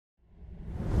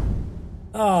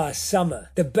Summer.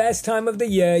 The best time of the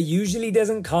year usually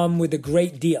doesn't come with a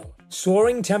great deal.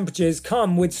 Soaring temperatures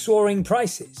come with soaring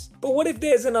prices. But what if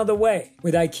there's another way?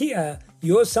 With IKEA,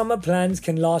 your summer plans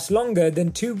can last longer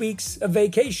than 2 weeks of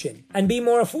vacation and be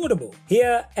more affordable.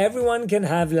 Here, everyone can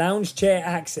have lounge chair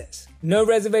access. No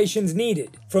reservations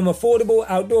needed. From affordable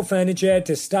outdoor furniture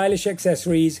to stylish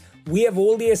accessories, we have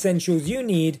all the essentials you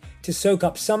need to soak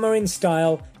up summer in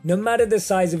style, no matter the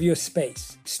size of your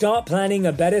space. Start planning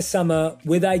a better summer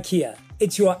with IKEA.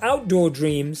 It's your outdoor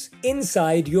dreams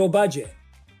inside your budget.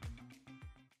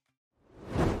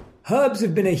 Herbs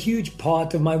have been a huge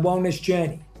part of my wellness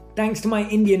journey, thanks to my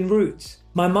Indian roots.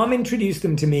 My mum introduced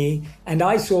them to me, and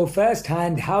I saw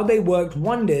firsthand how they worked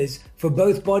wonders for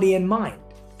both body and mind.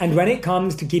 And when it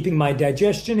comes to keeping my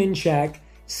digestion in check,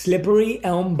 slippery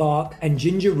elm bark and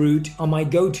ginger root are my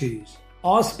go-tos.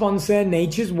 Our sponsor,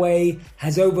 Nature's Way,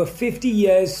 has over 50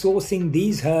 years sourcing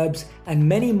these herbs and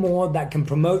many more that can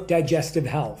promote digestive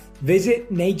health.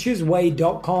 Visit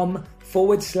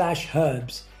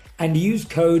naturesway.com/herbs and use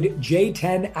code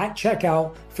J10 at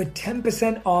checkout for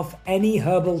 10% off any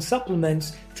herbal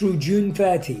supplements through June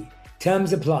 30.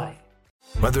 Terms apply.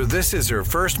 Whether this is her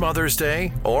first Mother's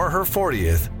Day or her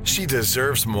 40th, she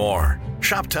deserves more.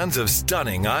 Shop tons of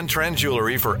stunning on-trend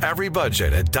jewelry for every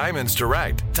budget at Diamonds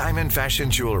Direct. Diamond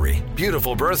fashion jewelry,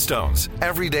 beautiful birthstones,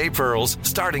 everyday pearls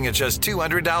starting at just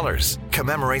 $200.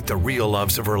 Commemorate the real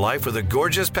loves of her life with a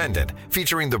gorgeous pendant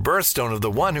featuring the birthstone of the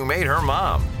one who made her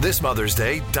mom. This Mother's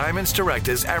Day, Diamonds Direct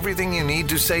is everything you need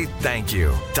to say thank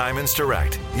you. Diamonds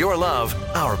Direct, your love,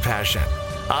 our passion.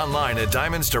 Online at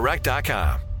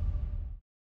diamondsdirect.com.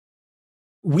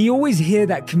 We always hear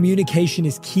that communication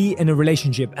is key in a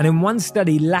relationship, and in one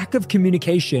study, lack of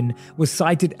communication was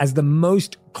cited as the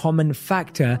most common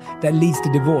factor that leads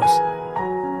to divorce.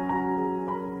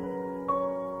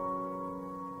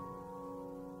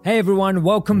 Hey everyone,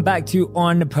 welcome back to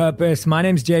On Purpose. My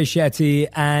name's Jay Shetty,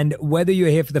 and whether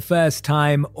you're here for the first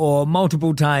time or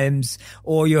multiple times,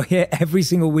 or you're here every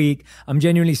single week, I'm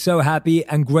genuinely so happy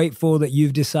and grateful that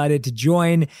you've decided to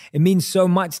join. It means so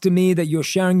much to me that you're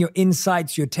sharing your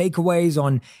insights, your takeaways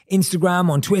on Instagram,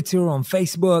 on Twitter, on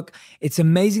Facebook. It's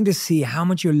amazing to see how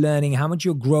much you're learning, how much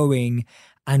you're growing,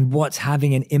 and what's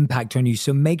having an impact on you.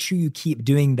 So make sure you keep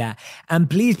doing that. And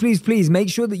please, please, please make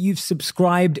sure that you've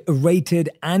subscribed, rated,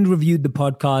 and reviewed the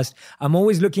podcast. I'm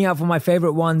always looking out for my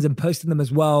favorite ones and posting them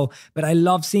as well. But I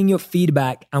love seeing your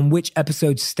feedback and which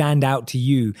episodes stand out to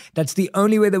you. That's the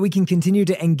only way that we can continue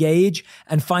to engage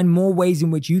and find more ways in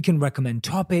which you can recommend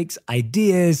topics,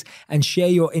 ideas, and share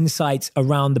your insights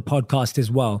around the podcast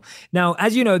as well. Now,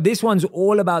 as you know, this one's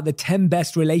all about the 10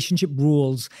 best relationship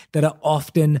rules that are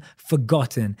often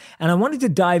forgotten. And I wanted to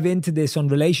dive into this on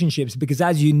relationships because,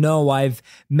 as you know, I've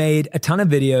made a ton of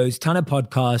videos, ton of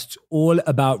podcasts all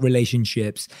about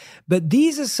relationships. But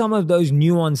these are some of those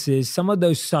nuances, some of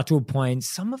those subtle points,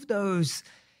 some of those,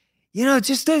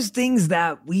 just those things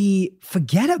that we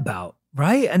forget about,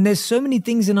 right? And there's so many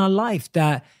things in our life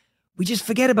that we just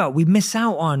forget about, we miss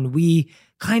out on, we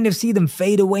kind of see them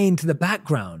fade away into the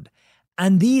background.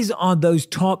 And these are those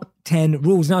top 10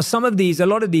 rules. Now, a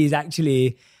lot of these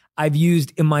actually I've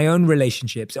used in my own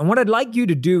relationships. And what I'd like you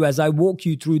to do as I walk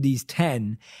you through these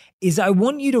 10 is I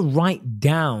want you to write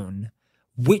down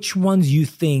which ones you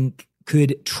think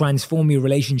could transform your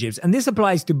relationships. And this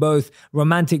applies to both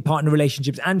romantic partner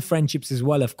relationships and friendships as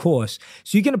well, of course.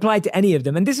 So you can apply it to any of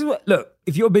them. And this is look,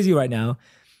 if you're busy right now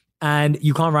and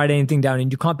you can't write anything down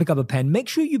and you can't pick up a pen, make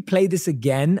sure you play this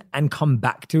again and come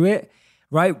back to it,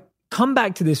 right? Come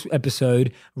back to this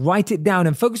episode, write it down,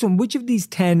 and focus on which of these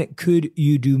 10 could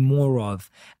you do more of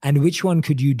and which one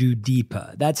could you do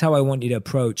deeper. That's how I want you to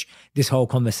approach this whole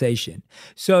conversation.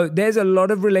 So there's a lot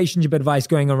of relationship advice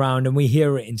going around, and we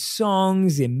hear it in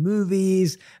songs, in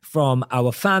movies, from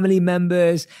our family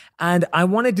members. And I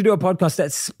wanted to do a podcast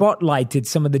that spotlighted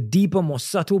some of the deeper, more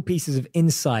subtle pieces of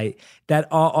insight that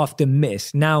are often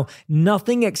missed. Now,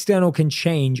 nothing external can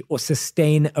change or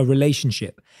sustain a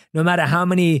relationship. No matter how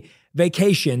many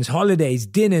vacations, holidays,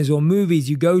 dinners, or movies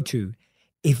you go to,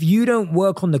 if you don't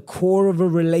work on the core of a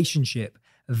relationship,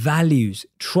 values,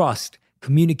 trust,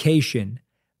 communication,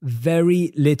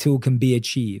 very little can be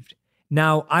achieved.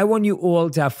 Now, I want you all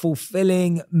to have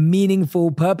fulfilling,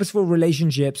 meaningful, purposeful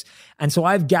relationships. And so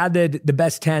I've gathered the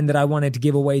best 10 that I wanted to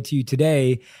give away to you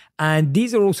today. And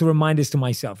these are also reminders to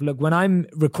myself. Look, when I'm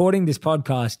recording this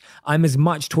podcast, I'm as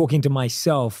much talking to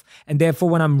myself. And therefore,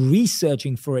 when I'm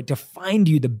researching for it, to find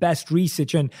you the best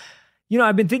research. And,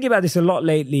 I've been thinking about this a lot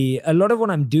lately. A lot of what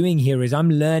I'm doing here is I'm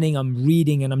learning, I'm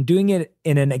reading, and I'm doing it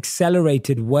in an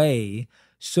accelerated way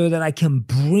so that I can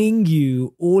bring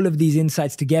you all of these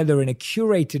insights together in a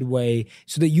curated way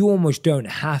so that you almost don't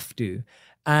have to.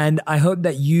 And I hope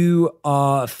that you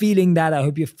are feeling that. I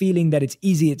hope you're feeling that it's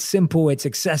easy, it's simple, it's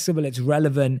accessible, it's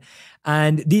relevant.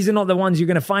 And these are not the ones you're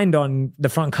going to find on the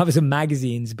front covers of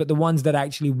magazines, but the ones that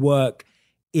actually work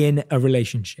in a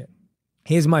relationship.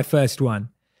 Here's my first one.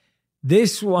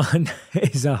 This one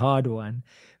is a hard one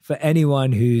for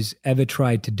anyone who's ever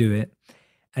tried to do it.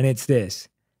 And it's this: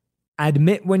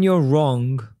 admit when you're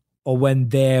wrong or when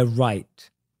they're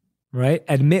right, right?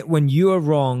 Admit when you are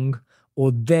wrong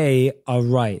or they are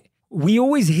right. We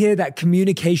always hear that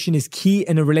communication is key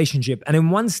in a relationship. And in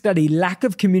one study, lack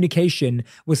of communication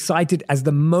was cited as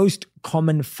the most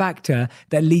common factor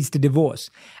that leads to divorce.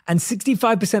 And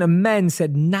 65% of men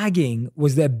said nagging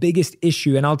was their biggest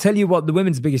issue. And I'll tell you what the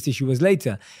women's biggest issue was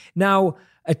later. Now,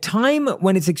 a time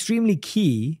when it's extremely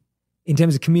key in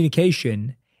terms of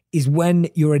communication is when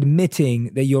you're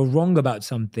admitting that you're wrong about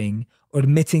something or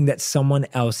admitting that someone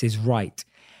else is right.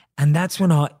 And that's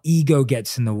when our ego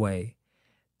gets in the way.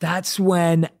 That's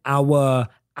when our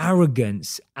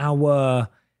arrogance, our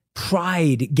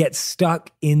pride gets stuck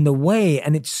in the way,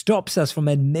 and it stops us from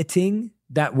admitting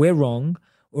that we're wrong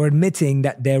or admitting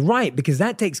that they're right, because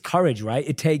that takes courage, right?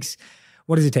 It takes,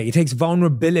 what does it take? It takes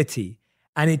vulnerability,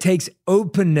 and it takes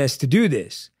openness to do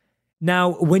this.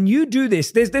 Now, when you do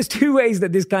this, there's two ways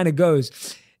that this kind of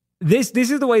goes. This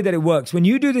is the way that it works. When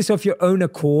you do this off your own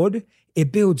accord,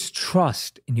 it builds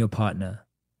trust in your partner.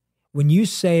 When you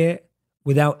say it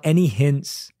without any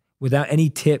hints, without any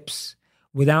tips,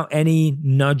 without any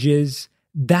nudges,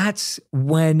 that's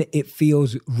when it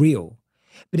feels real.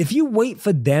 But if you wait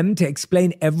for them to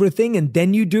explain everything and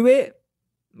then you do it,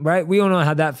 right? We all know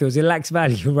how that feels. It lacks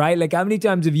value, right? Like, how many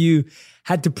times have you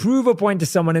had to prove a point to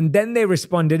someone and then they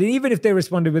responded? And even if they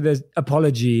responded with an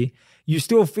apology, you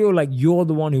still feel like you're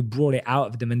the one who brought it out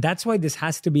of them. And that's why this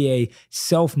has to be a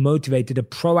self-motivated, a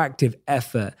proactive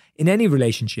effort in any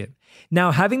relationship.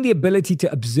 Now, having the ability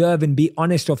to observe and be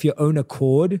honest off your own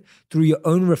accord through your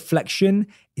own reflection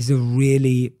is a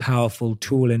really powerful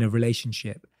tool in a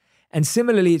relationship. And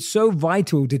similarly, it's so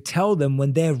vital to tell them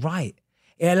when they're right.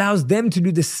 It allows them to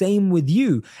do the same with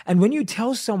you. And when you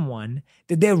tell someone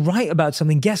that they're right about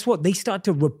something, guess what? They start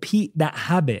to repeat that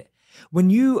habit. When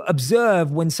you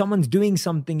observe when someone's doing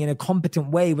something in a competent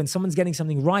way, when someone's getting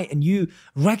something right and you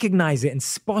recognize it and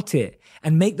spot it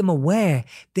and make them aware,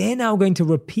 they're now going to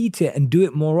repeat it and do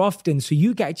it more often, so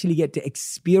you can actually get to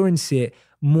experience it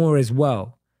more as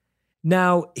well.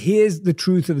 Now, here's the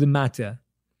truth of the matter.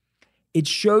 It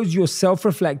shows you're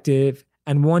self-reflective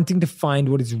and wanting to find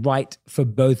what is right for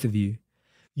both of you.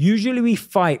 Usually we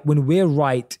fight when we're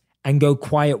right and go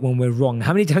quiet when we're wrong.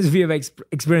 How many times have you ever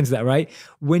experienced that, right?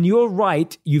 When you're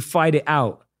right, you fight it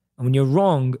out. And when you're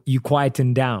wrong, you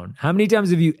quieten down. How many times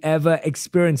have you ever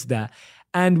experienced that?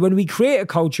 And when we create a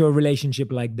culture or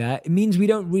relationship like that, it means we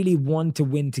don't really want to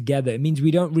win together. It means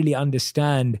we don't really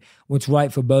understand what's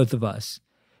right for both of us.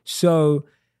 So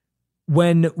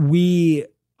when we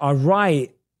are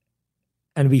right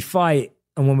and we fight,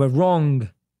 and when we're wrong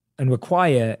and we're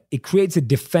quiet, it creates a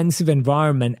defensive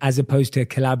environment as opposed to a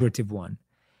collaborative one.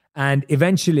 And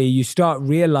eventually you start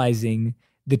realizing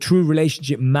the true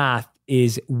relationship math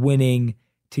is winning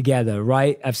together,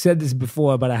 right? I've said this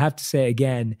before, but I have to say it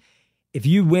again. If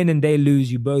you win and they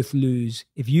lose, you both lose.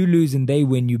 If you lose and they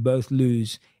win, you both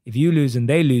lose. If you lose and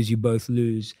they lose, you both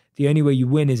lose. The only way you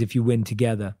win is if you win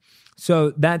together.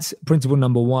 So that's principle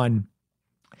number one.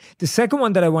 The second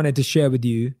one that I wanted to share with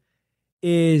you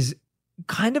is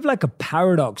kind of like a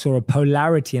paradox or a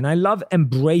polarity. And I love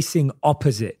embracing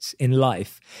opposites in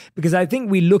life because I think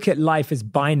we look at life as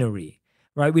binary,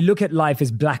 right? We look at life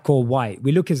as black or white.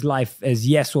 We look at life as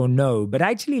yes or no, but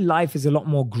actually life is a lot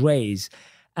more grays.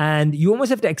 And you almost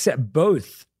have to accept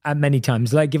both at many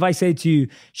times. Like if I say to you,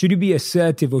 should you be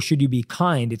assertive or should you be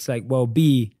kind? It's like, well,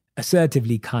 be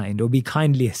assertively kind or be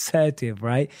kindly assertive,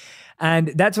 right? And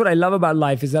that's what I love about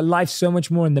life is that life's so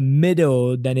much more in the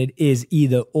middle than it is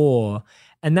either or.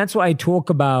 And that's why I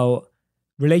talk about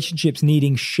relationships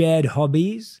needing shared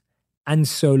hobbies and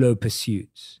solo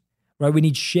pursuits, right? We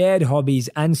need shared hobbies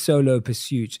and solo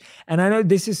pursuits. And I know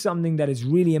this is something that has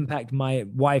really impacted my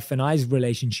wife and I's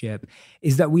relationship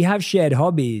is that we have shared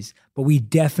hobbies, but we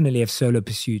definitely have solo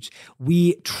pursuits.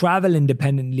 We travel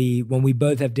independently when we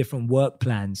both have different work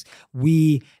plans.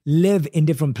 We live in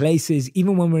different places,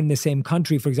 even when we're in the same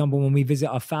country. For example, when we visit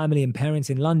our family and parents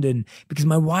in London, because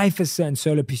my wife has certain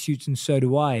solo pursuits and so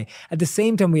do I. At the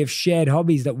same time, we have shared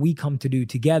hobbies that we come to do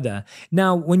together.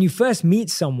 Now, when you first meet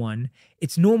someone,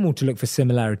 it's normal to look for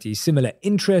similarities, similar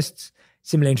interests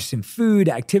in food,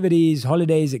 activities,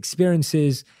 holidays,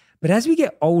 experiences. But as we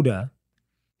get older,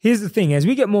 here's the thing, as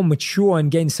we get more mature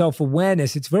and gain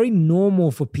self-awareness, it's very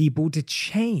normal for people to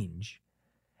change.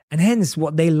 And hence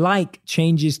what they like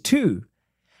changes too.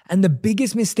 And the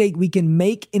biggest mistake we can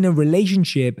make in a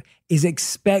relationship is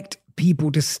expect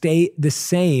people to stay the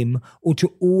same or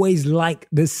to always like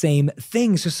the same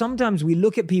thing. So sometimes we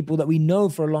look at people that we know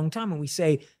for a long time and we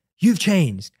say, you've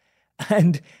changed.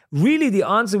 And really the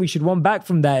answer we should want back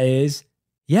from that is,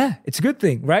 yeah, it's a good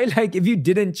thing, right? Like if you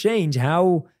didn't change,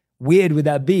 how weird would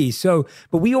that be? So,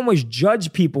 but we almost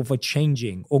judge people for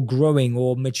changing or growing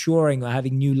or maturing or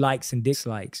having new likes and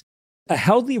dislikes. A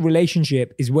healthy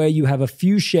relationship is where you have a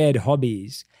few shared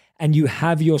hobbies and you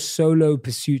have your solo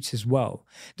pursuits as well.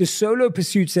 The solo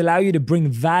pursuits allow you to bring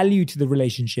value to the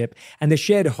relationship and the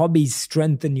shared hobbies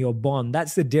strengthen your bond.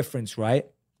 That's the difference, right?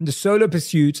 The solo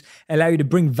pursuits allow you to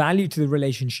bring value to the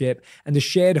relationship and the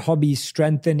shared hobbies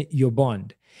strengthen your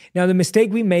bond. Now, the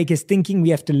mistake we make is thinking we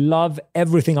have to love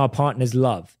everything our partners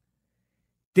love.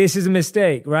 This is a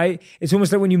mistake, right? It's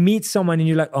almost like when you meet someone and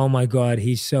you're like, oh my God,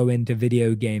 he's so into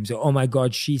video games, or oh my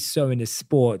God, she's so into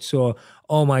sports, or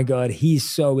oh my God, he's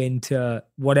so into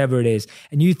whatever it is.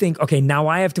 And you think, okay, now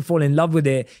I have to fall in love with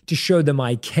it to show them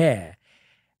I care.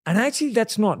 And actually,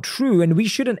 that's not true. And we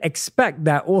shouldn't expect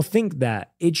that or think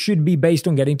that. It should be based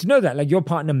on getting to know that. Like your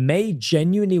partner may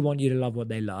genuinely want you to love what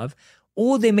they love,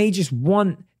 or they may just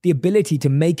want the ability to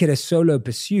make it a solo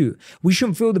pursuit. We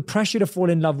shouldn't feel the pressure to fall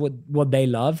in love with what they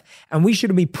love, and we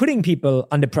shouldn't be putting people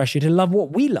under pressure to love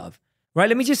what we love, right?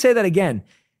 Let me just say that again.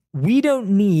 We don't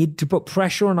need to put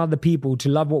pressure on other people to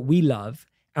love what we love,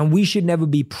 and we should never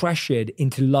be pressured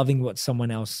into loving what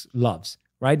someone else loves,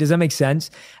 right? Does that make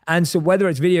sense? And so whether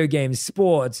it's video games,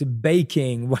 sports,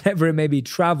 baking, whatever it may be,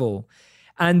 travel,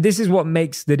 and this is what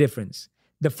makes the difference.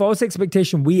 The false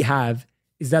expectation we have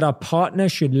is that our partner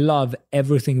should love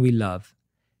everything we love.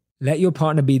 Let your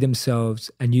partner be themselves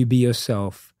and you be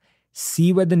yourself.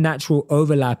 See where the natural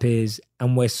overlap is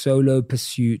and where solo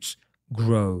pursuits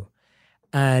grow.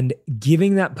 And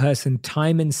giving that person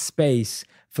time and space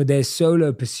for their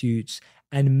solo pursuits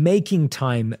and making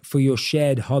time for your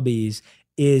shared hobbies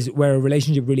is where a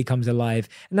relationship really comes alive.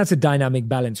 And that's a dynamic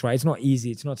balance, right? It's not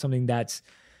easy. It's not something that's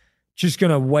just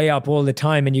going to weigh up all the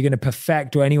time and you're going to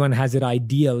perfect, or anyone has it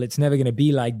ideal. It's never going to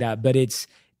be like that, but it's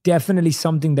definitely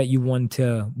something that you want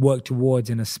to work towards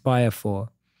and aspire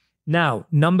for. Now,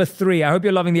 number 3, I hope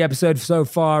you're loving the episode so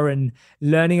far and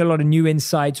learning a lot of new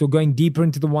insights or going deeper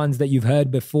into the ones that you've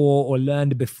heard before or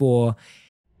learned before.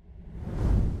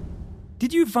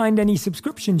 Did you find any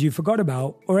subscriptions you forgot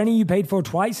about or any you paid for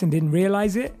twice and didn't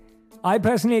realize it? I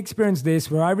personally experienced this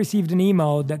where I received an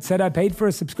email that said I paid for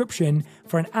a subscription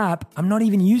for an app I'm not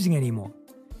even using anymore.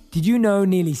 Did you know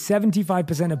nearly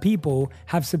 75% of people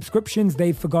have subscriptions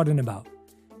they've forgotten about?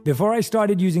 Before I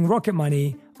started using Rocket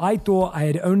Money, I thought I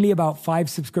had only about 5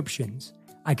 subscriptions.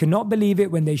 I could not believe it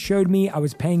when they showed me I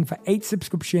was paying for 8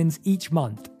 subscriptions each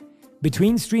month.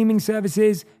 Between streaming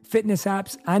services, fitness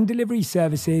apps, and delivery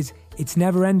services, it's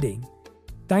never ending.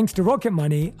 Thanks to Rocket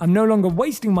Money, I'm no longer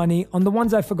wasting money on the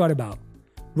ones I forgot about.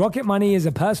 Rocket Money is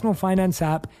a personal finance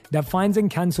app that finds and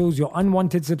cancels your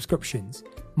unwanted subscriptions,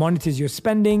 monitors your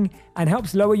spending, and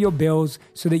helps lower your bills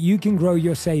so that you can grow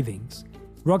your savings.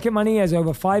 Rocket Money has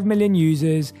over 5 million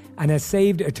users and has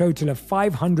saved a total of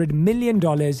 $500 million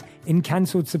in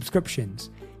canceled subscriptions,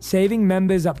 saving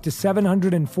members up to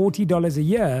 $740 a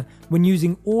year when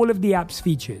using all of the app's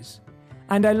features.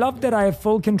 And I love that I have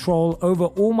full control over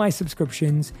all my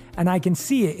subscriptions and I can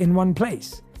see it in one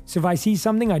place. So if I see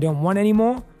something I don't want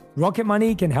anymore, Rocket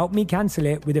Money can help me cancel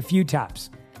it with a few taps.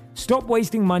 Stop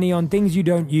wasting money on things you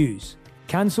don't use.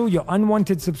 Cancel your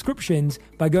unwanted subscriptions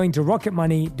by going to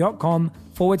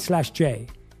rocketmoney.com/J.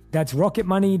 That's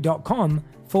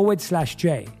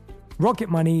rocketmoney.com/J.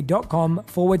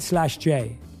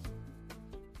 rocketmoney.com/J.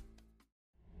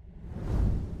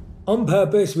 On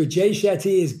Purpose with Jay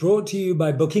Shetty is brought to you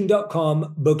by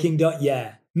Booking.com,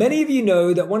 Booking.yeah. Many of you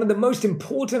know that one of the most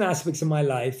important aspects of my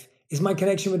life is my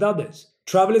connection with others.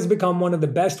 Travel has become one of the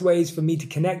best ways for me to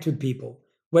connect with people,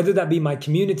 whether that be my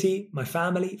community, my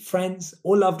family, friends,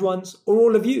 or loved ones, or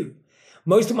all of you.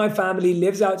 Most of my family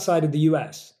lives outside of the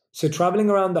US, so traveling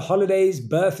around the holidays,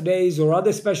 birthdays, or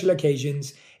other special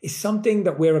occasions is something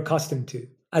that we're accustomed to.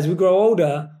 As we grow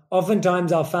older,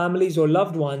 oftentimes our families or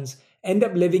loved ones end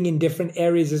up living in different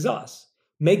areas as us,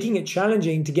 making it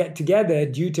challenging to get together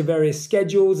due to various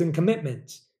schedules and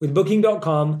commitments. With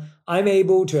Booking.com, I'm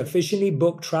able to efficiently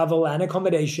book travel and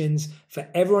accommodations for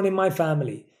everyone in my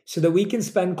family so that we can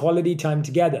spend quality time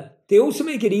together. They also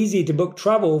make it easy to book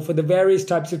travel for the various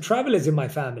types of travelers in my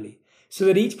family so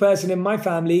that each person in my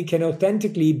family can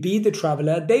authentically be the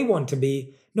traveler they want to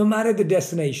be, no matter the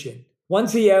destination.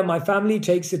 Once a year, my family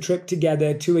takes a trip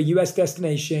together to a US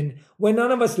destination where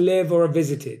none of us live or are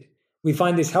visited. We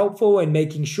find this helpful in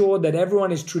making sure that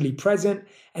everyone is truly present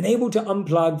and able to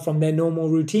unplug from their normal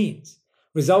routines,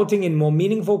 resulting in more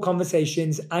meaningful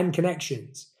conversations and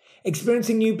connections.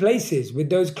 Experiencing new places with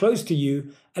those close to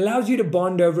you allows you to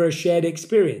bond over a shared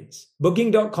experience.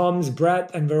 Booking.com's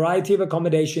breadth and variety of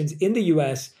accommodations in the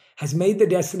US has made the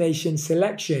destination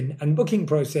selection and booking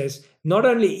process not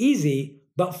only easy,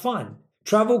 but fun.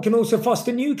 Travel can also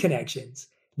foster new connections.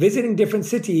 Visiting different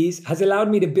cities has allowed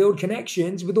me to build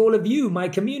connections with all of you, my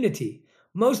community,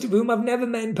 most of whom I've never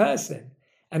met in person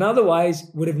and otherwise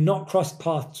would have not crossed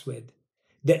paths with.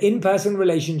 The in-person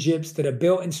relationships that are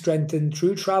built and strengthened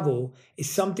through travel is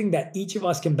something that each of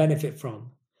us can benefit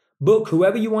from. Book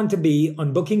whoever you want to be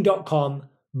on booking.com,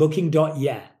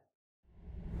 booking.yeah.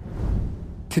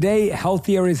 Today,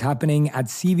 healthier is happening at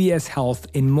CVS Health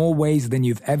in more ways than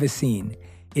you've ever seen.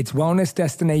 It's wellness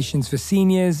destinations for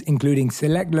seniors, including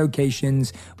select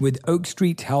locations with Oak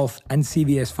Street Health and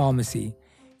CVS Pharmacy.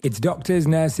 It's doctors,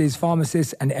 nurses,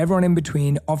 pharmacists, and everyone in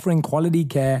between offering quality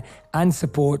care and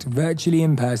support virtually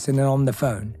in person and on the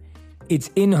phone. It's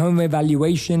in-home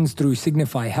evaluations through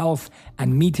Signify Health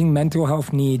and meeting mental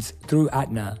health needs through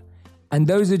Aetna. And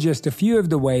those are just a few of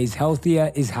the ways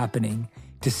healthier is happening.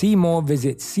 To see more,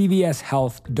 visit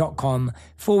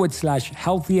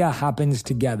cvshealth.com/healthier happens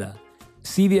together.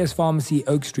 CVS Pharmacy,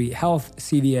 Oak Street Health,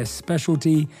 CVS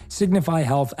Specialty, Signify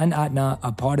Health, and Aetna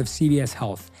are part of CVS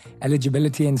Health.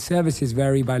 Eligibility and services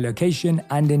vary by location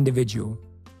and individual.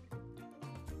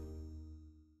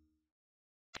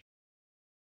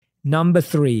 Number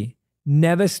 3,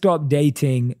 never stop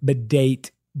dating, but date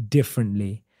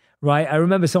differently, right? I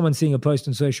remember someone seeing a post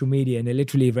on social media and they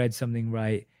literally read something,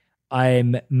 right?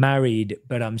 I'm married,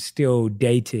 but I'm still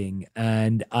dating.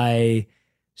 And I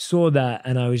saw that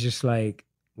and I was just like,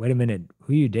 wait a minute,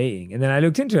 who are you dating? And then I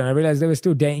looked into it and I realized they were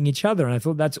still dating each other. And I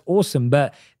thought that's awesome.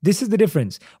 But this is the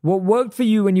difference. What worked for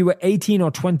you when you were 18 or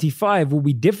 25 will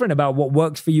be different about what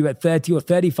works for you at 30 or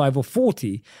 35 or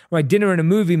 40, right? Dinner and a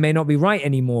movie may not be right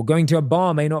anymore. Going to a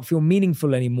bar may not feel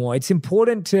meaningful anymore. It's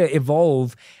important to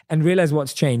evolve and realize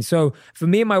what's changed. So for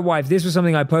me and my wife, this was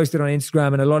something I posted on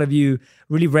Instagram and a lot of you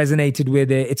really resonated with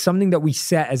it. It's something that we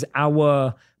set as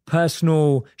our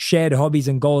personal shared hobbies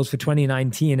and goals for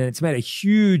 2019. And it's made a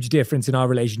huge difference in our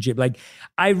relationship. Like,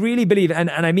 I really believe,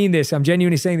 and I mean this, I'm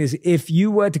genuinely saying this, if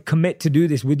you were to commit to do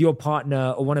this with your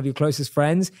partner or one of your closest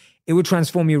friends, it would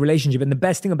transform your relationship. And the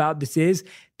best thing about this is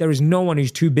there is no one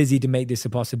who's too busy to make this a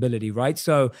possibility, right?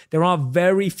 So there are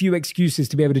very few excuses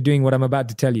to be able to doing what I'm about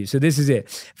to tell you. So this is it.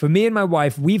 For me and my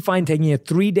wife, we find taking a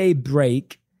 3-day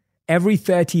break every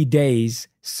 30 days,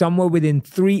 somewhere within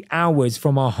 3 hours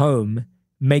from our home,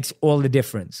 makes all the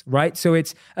difference, right? So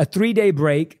it's a 3-day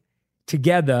break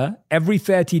together every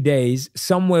 30 days,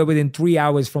 somewhere within 3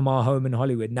 hours from our home in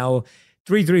Hollywood. Now,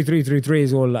 33333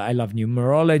 is all, I love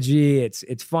numerology.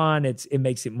 It's fun. It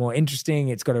makes it more interesting.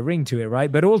 It's got a ring to it,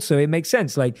 right? But also it makes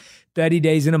sense. Like 30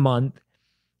 days in a month,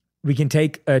 we can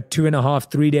take a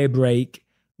 2.5, 3-day break.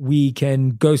 We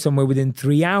can go somewhere within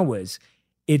 3 hours.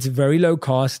 It's very low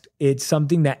cost. It's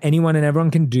something that anyone and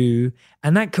everyone can do.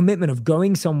 And that commitment of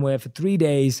going somewhere for 3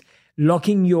 days,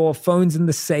 locking your phones in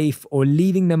the safe or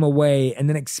leaving them away and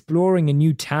then exploring a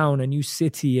new town, a new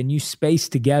city, a new space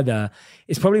together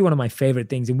is probably one of my favorite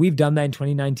things. And we've done that in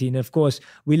 2019. And of course,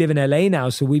 we live in LA now.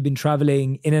 So we've been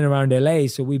traveling in and around LA.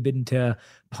 So we've been to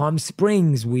Palm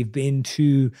Springs. We've been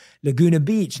to Laguna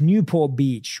Beach, Newport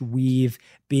Beach. We've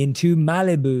been to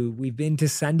Malibu. We've been to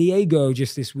San Diego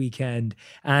just this weekend.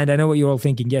 And I know what you're all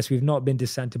thinking. Yes, we've not been to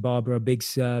Santa Barbara, Big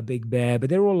Sur, Big Bear, but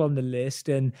they're all on the list.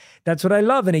 And that's what I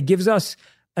love. And it gives us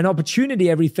an opportunity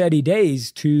every 30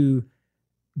 days to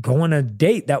go on a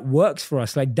date that works for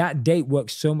us. Like, that date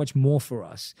works so much more for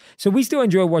us. So we still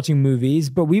enjoy watching movies,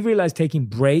 but we realized taking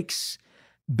breaks,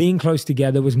 being close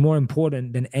together was more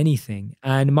important than anything.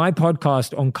 And my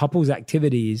podcast on couples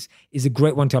activities is a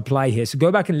great one to apply here. So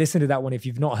go back and listen to that one if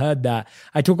you've not heard that.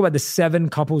 I talk about the 7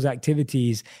 couples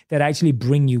activities that actually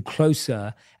bring you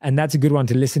closer. And that's a good one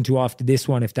to listen to after this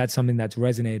one if that's something that's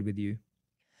resonated with you.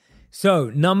 So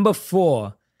number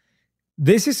 4,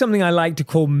 this is something I like to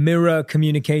call mirror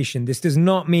communication. This does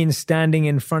not mean standing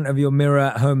in front of your mirror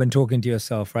at home and talking to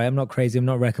yourself, right? I'm not crazy. I'm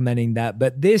not recommending that.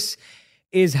 But this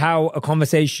is how a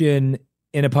conversation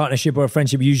in a partnership or a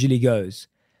friendship usually goes.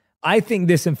 I think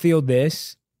this and feel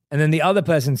this, and then the other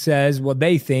person says what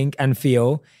they think and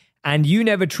feel, and you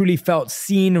never truly felt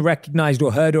seen, recognized,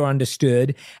 or heard or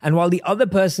understood. And while the other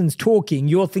person's talking,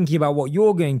 you're thinking about what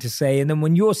you're going to say. And then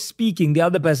when you're speaking, the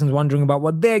other person's wondering about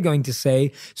what they're going to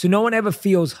say. So no one ever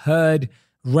feels heard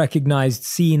recognized,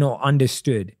 seen, or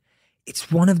understood.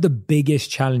 It's one of the biggest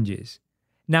challenges.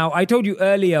 Now, I told you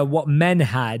earlier what men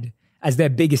had as their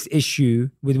biggest issue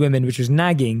with women, which was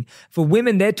nagging. For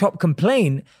women, their top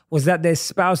complaint was that their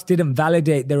spouse didn't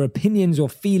validate their opinions or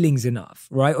feelings enough,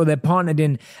 right? Or their partner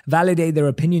didn't validate their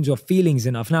opinions or feelings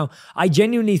enough. Now, I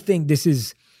genuinely think this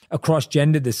is across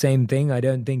gender the same thing. I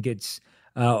don't think it's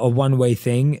a one-way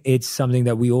thing. It's something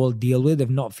that we all deal with, of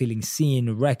not feeling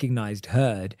seen, recognized,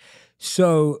 heard.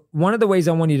 So one of the ways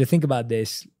I want you to think about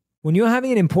this, when you're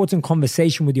having an important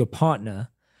conversation with your partner,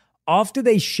 after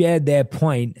they share their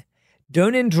point,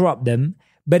 don't interrupt them,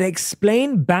 but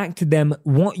explain back to them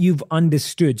what you've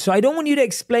understood. So I don't want you to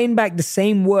explain back the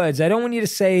same words. I don't want you to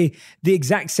say the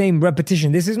exact same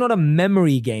repetition. This is not a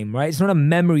memory game, right? It's not a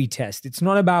memory test. It's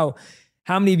not about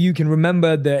how many of you can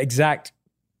remember the exact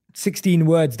 16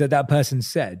 words that person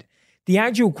said. The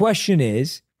actual question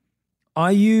is,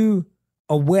 are you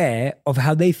aware of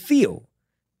how they feel?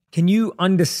 Can you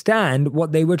understand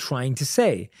what they were trying to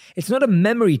say? It's not a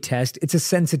memory test. It's a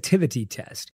sensitivity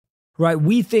test. Right?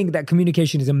 We think that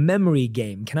communication is a memory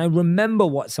game. Can I remember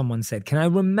what someone said? Can I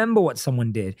remember what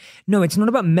someone did? No, it's not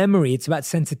about memory. It's about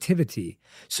sensitivity.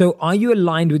 So are you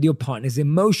aligned with your partner's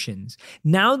emotions?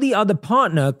 Now the other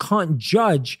partner can't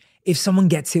judge if someone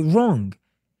gets it wrong.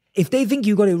 If they think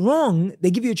you got it wrong, they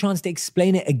give you a chance to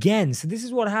explain it again. So this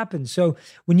is what happens. So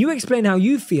when you explain how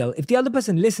you feel, if the other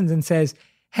person listens and says,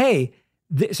 hey,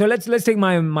 so let's take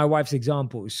my wife's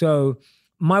example. So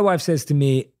my wife says to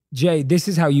me, Jay, this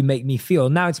is how you make me feel.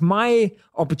 Now it's my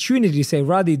opportunity to say,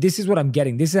 Radhi, this is what I'm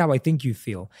getting. This is how I think you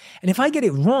feel. And if I get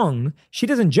it wrong, she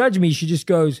doesn't judge me. She just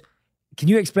goes, can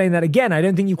you explain that again? I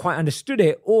don't think you quite understood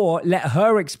it. Or let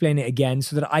her explain it again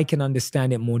so that I can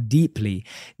understand it more deeply.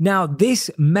 Now, this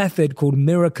method called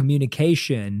mirror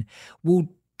communication will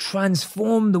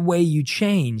transform the way you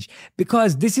change,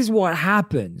 because this is what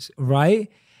happens, right?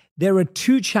 There are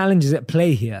two challenges at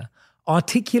play here: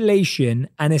 articulation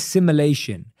and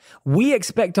assimilation. We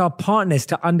expect our partners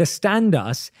to understand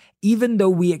us even though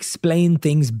we explain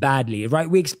things badly, right?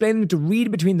 We explain them to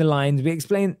read between the lines. We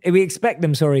expect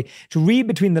them to read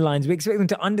between the lines. We expect them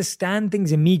to understand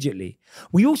things immediately.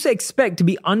 We also expect to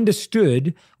be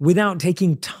understood without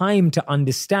taking time to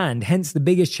understand. Hence the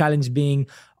biggest challenge being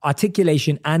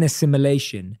articulation and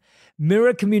assimilation.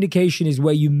 Mirror communication is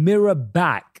where you mirror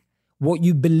back what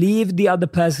you believe the other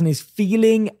person is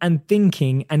feeling and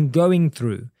thinking and going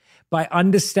through by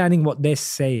understanding what they're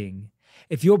saying.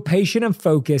 If you're patient and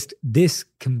focused, this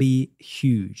can be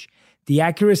huge. The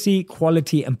accuracy,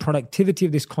 quality, and productivity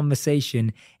of this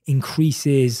conversation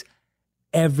increases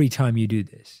every time you do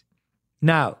this.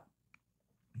 Now,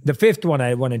 the fifth one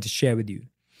I wanted to share with you.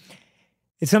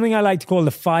 It's something I like to call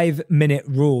the 5-minute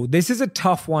rule. This is a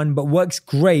tough one, but works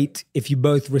great if you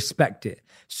both respect it.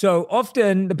 So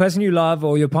often the person you love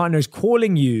or your partner is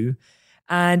calling you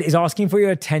and is asking for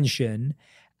your attention.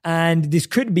 And this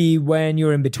could be when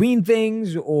you're in between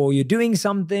things or you're doing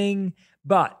something.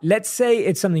 But let's say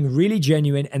it's something really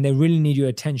genuine and they really need your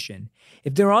attention.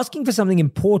 If they're asking for something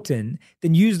important,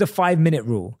 then use the 5-minute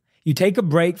rule. You take a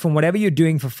break from whatever you're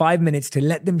doing for 5 minutes to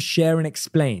let them share and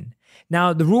explain.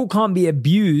 Now, the rule can't be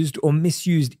abused or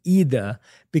misused either,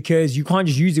 because you can't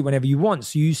just use it whenever you want.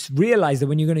 So you realize that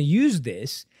when you're going to use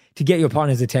this to get your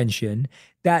partner's attention,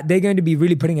 that they're going to be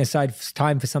really putting aside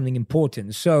time for something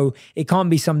important. So it can't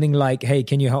be something like, hey,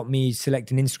 can you help me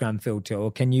select an Instagram filter?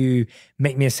 Or can you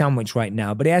make me a sandwich right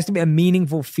now? But it has to be a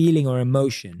meaningful feeling or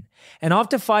emotion. And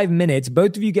after 5 minutes,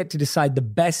 both of you get to decide the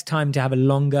best time to have a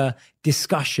longer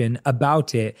discussion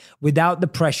about it without the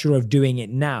pressure of doing it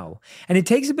now. And it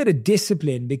takes a bit of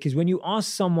discipline, because when you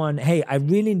ask someone, hey, I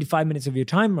really need 5 minutes of your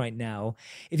time right now,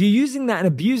 if you're using that and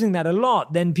abusing that a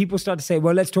lot, then people start to say,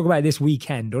 well, let's talk about it this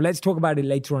weekend, or let's talk about it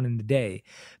later on in the day.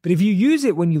 But if you use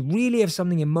it when you really have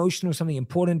something emotional, something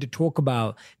important to talk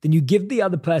about, then you give the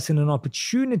other person an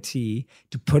opportunity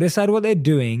to put aside what they're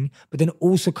doing, but then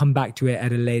also come back to it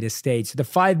at a later stage. So the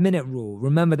 5-minute rule,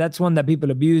 remember, that's one that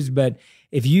people abuse, but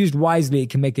if used wisely, it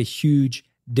can make a huge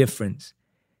difference.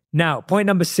 Now, point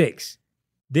number 6.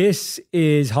 This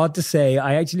is hard to say.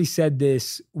 I actually said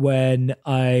this when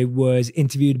I was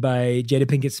interviewed by Jada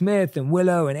Pinkett Smith and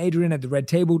Willow and Adrian at the Red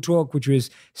Table Talk, which was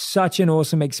such an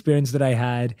awesome experience that I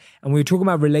had. And we were talking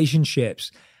about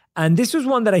relationships. And this was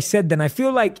one that I said then. I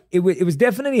feel like it was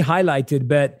definitely highlighted,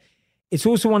 but it's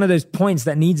also one of those points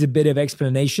that needs a bit of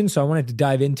explanation. So I wanted to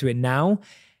dive into it now.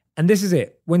 And this is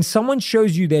it. When someone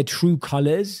shows you their true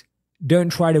colors, don't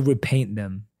try to repaint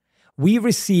them. We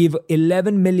receive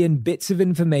 11 million bits of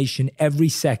information every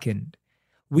second.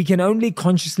 We can only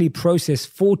consciously process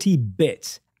 40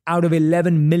 bits out of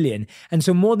 11 million. And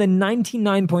so more than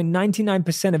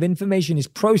 99.99% of information is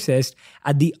processed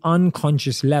at the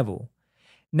unconscious level.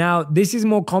 Now, this is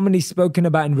more commonly spoken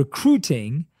about in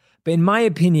recruiting, but in my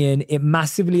opinion, it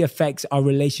massively affects our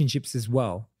relationships as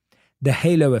well. The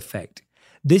halo effect.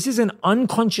 This is an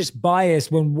unconscious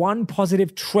bias when one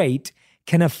positive trait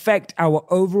can affect our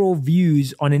overall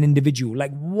views on an individual.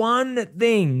 Like one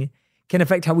thing can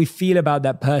affect how we feel about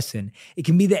that person. It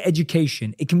can be their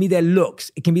education. It can be their looks.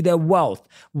 It can be their wealth.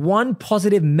 One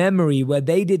positive memory where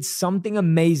they did something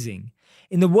amazing.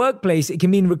 In the workplace, it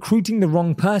can mean recruiting the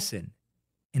wrong person.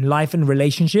 In life and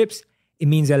relationships, it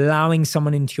means allowing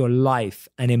someone into your life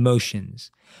and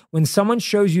emotions. When someone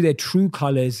shows you their true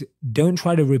colors, don't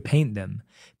try to repaint them.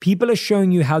 People are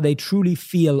showing you how they truly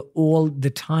feel all the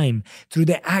time through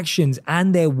their actions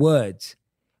and their words.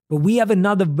 But we have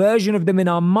another version of them in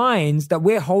our minds that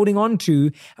we're holding on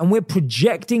to and we're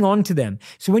projecting onto them.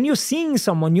 So when you're seeing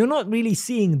someone, you're not really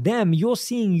seeing them. You're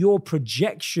seeing your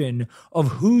projection of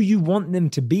who you want them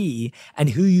to be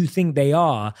and who you think they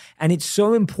are. And it's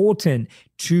so important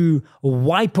to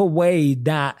wipe away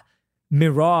that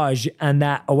mirage and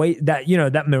that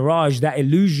mirage, that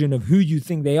illusion of who you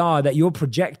think they are, that you're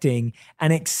projecting,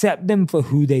 and accept them for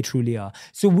who they truly are.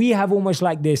 So we have almost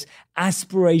like this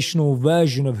aspirational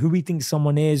version of who we think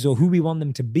someone is or who we want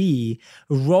them to be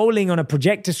rolling on a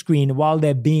projector screen while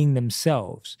they're being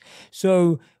themselves.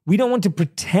 So we don't want to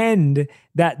pretend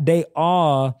that they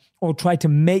are or try to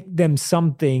make them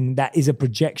something that is a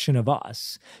projection of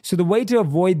us. So the way to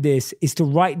avoid this is to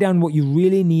write down what you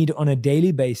really need on a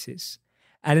daily basis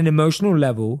at an emotional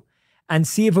level and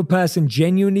see if a person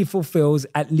genuinely fulfills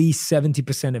at least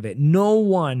 70% of it. No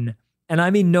one, and I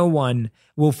mean no one,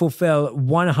 will fulfill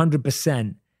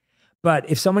 100%. But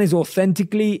if someone is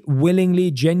authentically, willingly,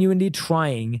 genuinely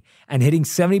trying and hitting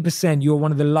 70%, you're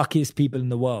one of the luckiest people in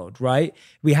the world, right?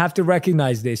 We have to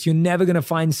recognize this. You're never going to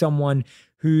find someone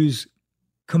who's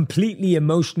completely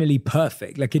emotionally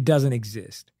perfect. Like, it doesn't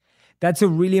exist. That's a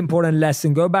really important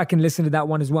lesson. Go back and listen to that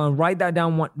one as well and write that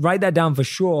down for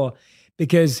sure,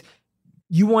 because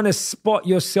you want to spot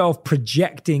yourself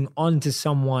projecting onto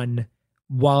someone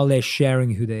while they're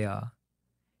sharing who they are.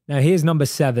 Now, here's number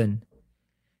 7.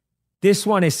 This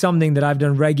one is something that I've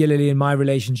done regularly in my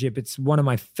relationship. It's one of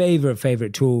my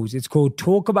favorite tools. It's called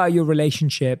Talk About Your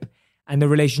Relationship and the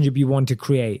Relationship You Want to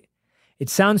Create. It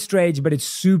sounds strange, but it's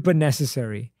super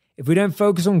necessary. If we don't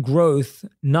focus on growth,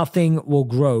 nothing will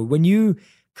grow. When you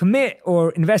commit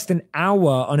or invest an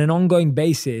hour on an ongoing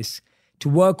basis to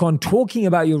work on talking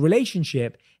about your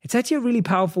relationship, it's actually a really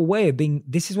powerful way of being,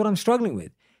 this is what I'm struggling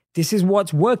with. This is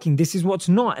what's working. This is what's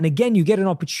not. And again, you get an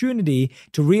opportunity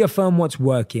to reaffirm what's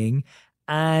working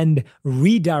and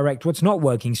redirect what's not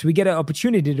working. So we get an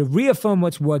opportunity to reaffirm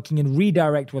what's working and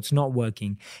redirect what's not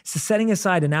working. So setting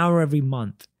aside an hour every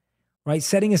month, right?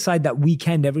 Setting aside that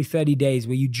weekend every 30 days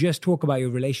where you just talk about your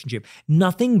relationship.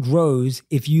 Nothing grows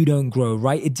if you don't grow,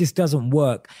 right? It just doesn't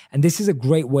work. And this is a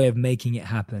great way of making it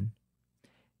happen.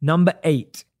 Number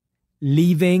 8,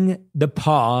 leaving the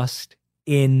past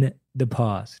in the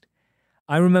past.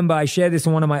 I remember I shared this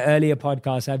in one of my earlier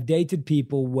podcasts. I've dated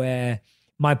people where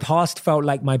my past felt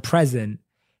like my present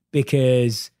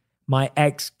because my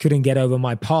ex couldn't get over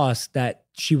my past that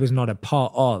she was not a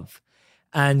part of.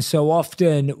 And so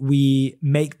often we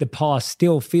make the past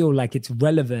still feel like it's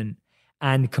relevant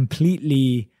and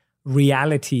completely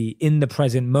reality in the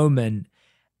present moment.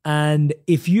 And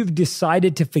if you've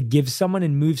decided to forgive someone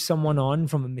and move someone on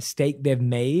from a mistake they've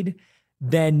made,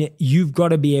 then you've got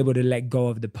to be able to let go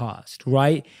of the past,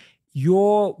 right?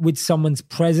 You're with someone's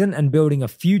present and building a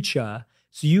future,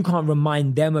 so you can't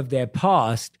remind them of their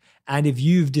past. And if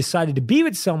you've decided to be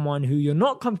with someone who you're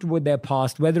not comfortable with their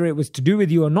past, whether it was to do with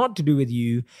you or not to do with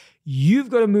you, you've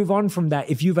got to move on from that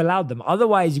if you've allowed them.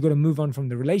 Otherwise, you've got to move on from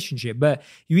the relationship. But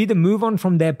you either move on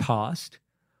from their past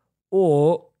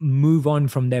or move on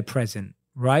from their present,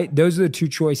 right? Those are the two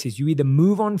choices. You either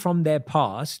move on from their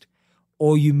past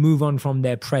or you move on from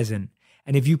their present.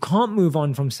 And if you can't move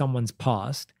on from someone's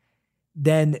past,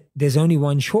 then there's only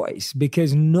one choice,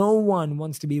 because no one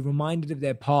wants to be reminded of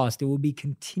their past. It will be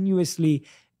continuously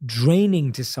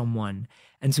draining to someone.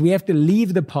 And so we have to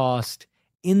leave the past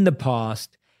in the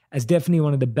past as definitely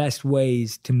one of the best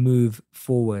ways to move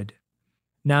forward.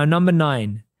 Now, number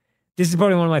 9, this is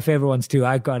probably one of my favorite ones too.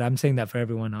 I'm saying that for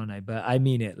everyone, aren't I? But I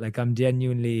mean it. Like, I'm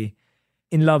genuinely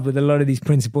in love with a lot of these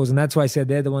principles. And that's why I said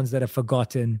they're the ones that are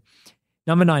forgotten.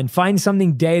 Number 9, find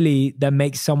something daily that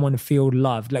makes someone feel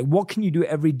loved. Like, what can you do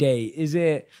every day? Is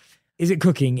it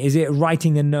cooking? Is it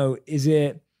writing a note? Is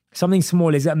it something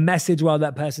small? Is it a message while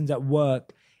that person's at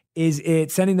work? Is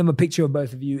it sending them a picture of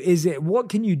both of you? Is it, what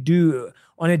can you do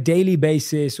on a daily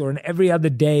basis or on every other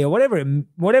day or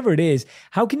whatever it is,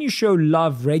 how can you show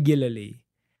love regularly?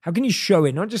 How can you show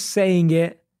it? Not just saying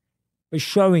it, but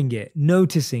showing it,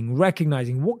 noticing,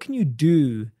 recognizing. What can you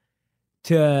do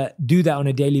to do that on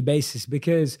a daily basis?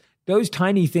 Because those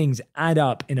tiny things add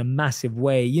up in a massive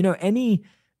way. You know, any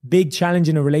big challenge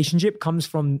in a relationship comes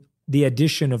from the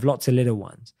addition of lots of little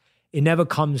ones. It never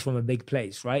comes from a big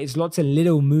place, right? It's lots of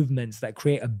little movements that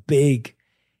create a big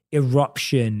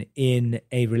eruption in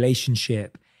a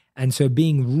relationship. And so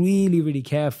being really, really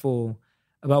careful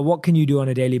about what can you do on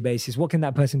a daily basis? What can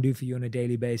that person do for you on a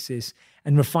daily basis?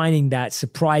 And refining that,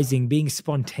 surprising, being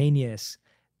spontaneous,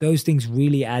 those things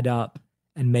really add up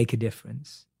and make a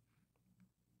difference.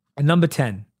 And number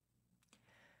 10,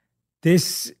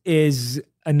 this is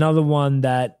another one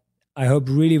that I hope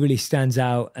really, really stands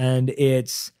out. And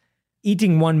it's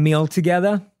eating one meal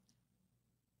together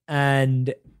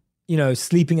and, you know,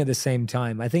 sleeping at the same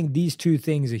time. I think these two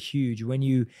things are huge. When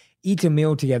you eat a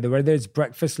meal together, whether it's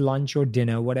breakfast, lunch, or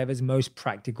dinner, whatever's most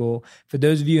practical. For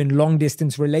those of you in long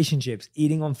distance relationships,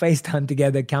 eating on FaceTime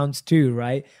together counts too,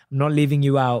 right? I'm not leaving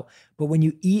you out. But when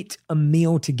you eat a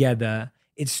meal together,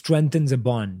 it strengthens a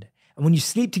bond. And when you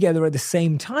sleep together at the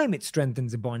same time, it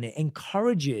strengthens a bond. It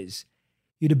encourages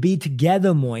you to be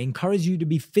together more, encourages you to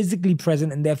be physically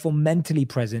present and therefore mentally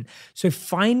present. So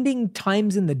finding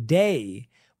times in the day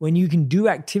when you can do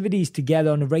activities together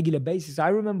on a regular basis. I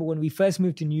remember when we first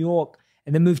moved to New York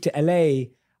and then moved to LA,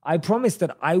 I promised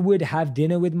that I would have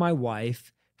dinner with my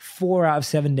wife 4 out of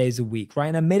 7 days a week, right?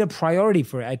 And I made a priority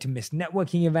for it. I had to miss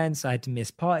networking events. I had to miss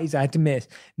parties. I had to miss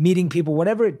meeting people,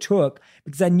 whatever it took,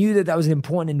 because I knew that that was an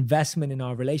important investment in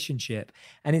our relationship.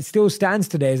 And it still stands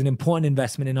today as an important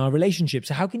investment in our relationship.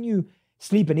 So how can you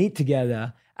sleep and eat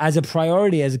together as a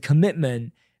priority, as a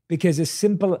commitment? Because a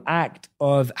simple act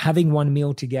of having one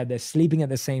meal together, sleeping at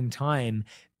the same time,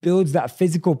 builds that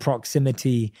physical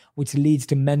proximity, which leads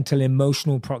to mental,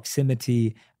 emotional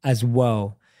proximity as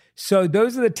well. So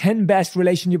those are the 10 best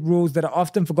relationship rules that are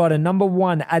often forgotten. Number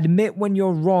 1, admit when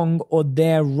you're wrong or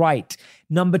they're right.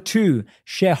 Number 2,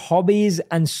 share hobbies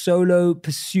and solo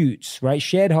pursuits, right?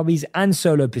 Shared hobbies and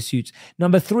solo pursuits.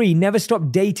 Number 3, never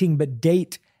stop dating, but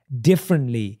date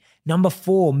differently. Number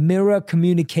 4, mirror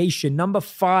communication. Number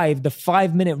 5, the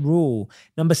 5-minute rule.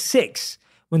 Number 6,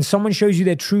 when someone shows you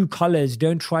their true colors,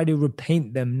 don't try to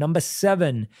repaint them. Number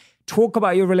 7, talk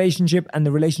about your relationship and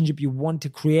the relationship you want to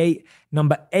create.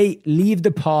 Number 8, leave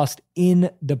the past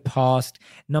in the past.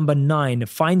 Number 9,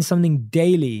 find something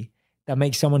daily that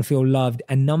makes someone feel loved.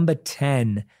 And number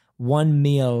 10, one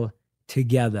meal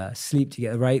together, sleep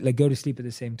together, right? Like go to sleep at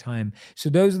the same time. So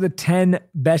those are the 10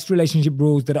 best relationship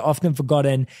rules that are often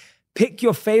forgotten. Pick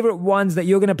your favorite ones that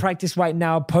you're going to practice right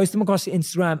now, post them across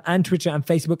Instagram and Twitter and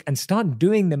Facebook, and start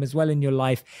doing them as well in your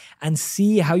life and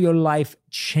see how your life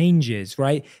changes,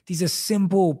 right? These are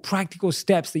simple, practical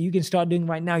steps that you can start doing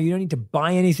right now. You don't need to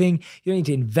buy anything. You don't need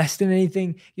to invest in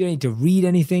anything. You don't need to read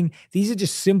anything. These are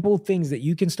just simple things that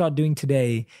you can start doing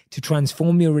today to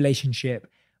transform your relationship,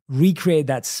 recreate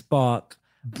that spark,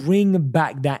 bring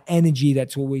back that energy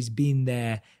that's always been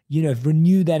there, you know,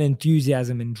 renew that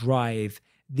enthusiasm and drive.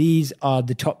 These are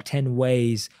the top 10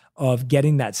 ways of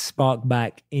getting that spark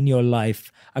back in your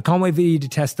life. I can't wait for you to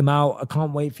test them out. I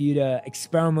can't wait for you to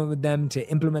experiment with them, to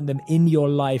implement them in your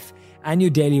life and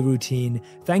your daily routine.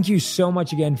 Thank you so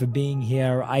much again for being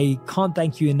here. I can't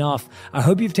thank you enough. I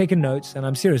hope you've taken notes, and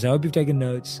I'm serious. I hope you've taken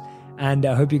notes. And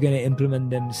I hope you're going to implement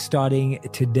them starting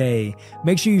today.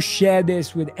 Make sure you share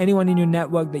this with anyone in your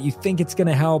network that you think it's going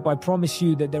to help. I promise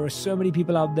you that there are so many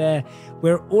people out there.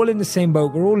 We're all in the same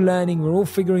boat. We're all learning. We're all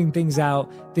figuring things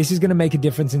out. This is going to make a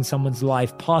difference in someone's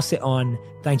life. Pass it on.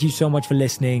 Thank you so much for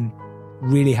listening.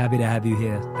 Really happy to have you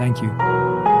here. Thank you.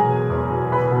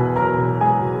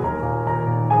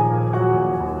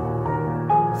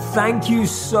 Thank you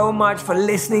so much for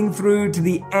listening through to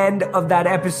the end of that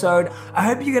episode. I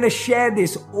hope you're going to share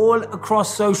this all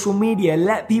across social media.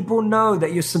 Let people know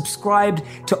that you're subscribed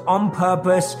to On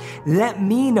Purpose. Let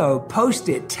me know. Post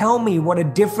it. Tell me what a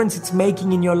difference it's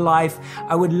making in your life.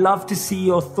 I would love to see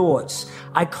your thoughts.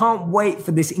 I can't wait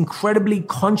for this incredibly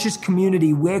conscious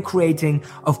community we're creating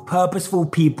of purposeful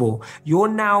people. You're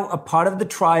now a part of the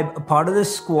tribe, a part of the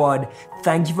squad.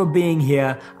 Thank you for being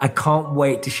here. I can't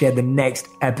wait to share the next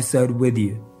episode with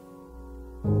you.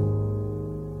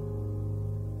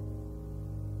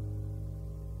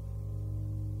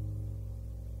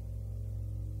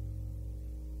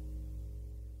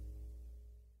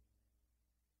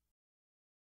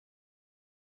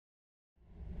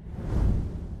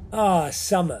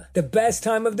 Summer. The best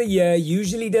time of the year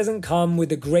usually doesn't come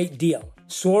with a great deal.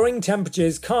 Soaring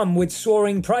temperatures come with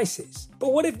soaring prices.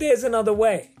 But what if there's another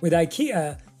way? With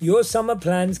IKEA, your summer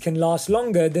plans can last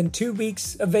longer than 2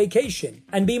 weeks of vacation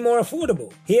and be more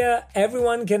affordable. Here,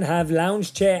 everyone can have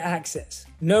lounge chair access.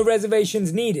 No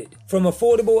reservations needed. From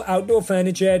affordable outdoor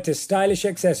furniture to stylish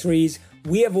accessories,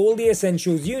 we have all the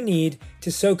essentials you need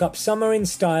to soak up summer in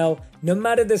style, no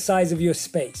matter the size of your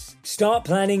space. Start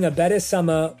planning a better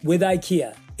summer with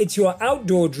IKEA. It's your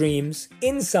outdoor dreams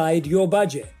inside your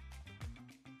budget.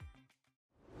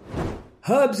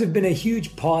 Herbs have been a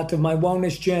huge part of my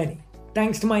wellness journey,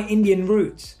 thanks to my Indian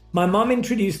roots. My mum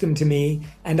introduced them to me,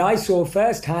 and I saw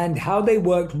firsthand how they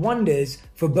worked wonders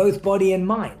for both body and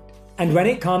mind. And when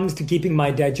it comes to keeping my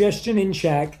digestion in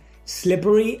check,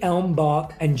 slippery elm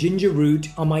bark and ginger root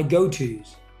are my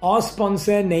go-tos. Our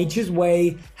sponsor, Nature's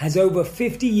Way, has over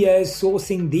 50 years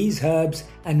sourcing these herbs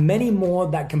and many more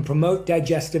that can promote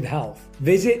digestive health.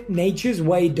 Visit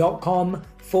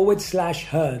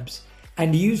naturesway.com/herbs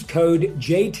and use code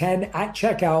J10 at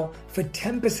checkout for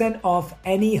 10% off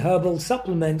any herbal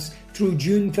supplements through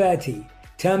June 30.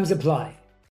 Terms apply.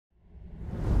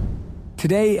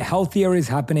 Today, healthier is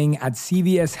happening at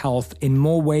CVS Health in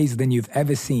more ways than you've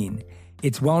ever seen.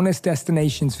 It's wellness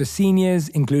destinations for seniors,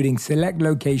 including select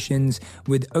locations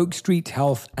with Oak Street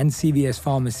Health and CVS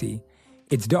Pharmacy.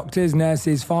 It's doctors,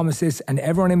 nurses, pharmacists, and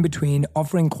everyone in between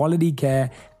offering quality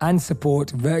care and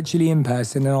support virtually, in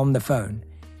person, and on the phone.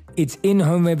 It's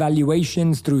in-home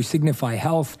evaluations through Signify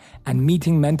Health and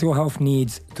meeting mental health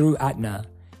needs through Aetna.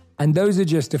 And those are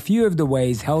just a few of the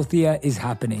ways healthier is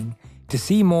happening. To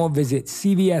see more, visit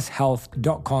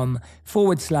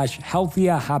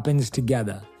cvshealth.com/healthier happens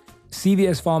together.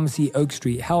 CVS Pharmacy, Oak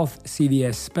Street Health,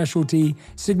 CVS Specialty,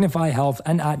 Signify Health,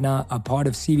 and Aetna are part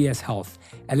of CVS Health.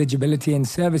 Eligibility and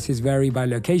services vary by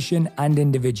location and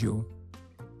individual.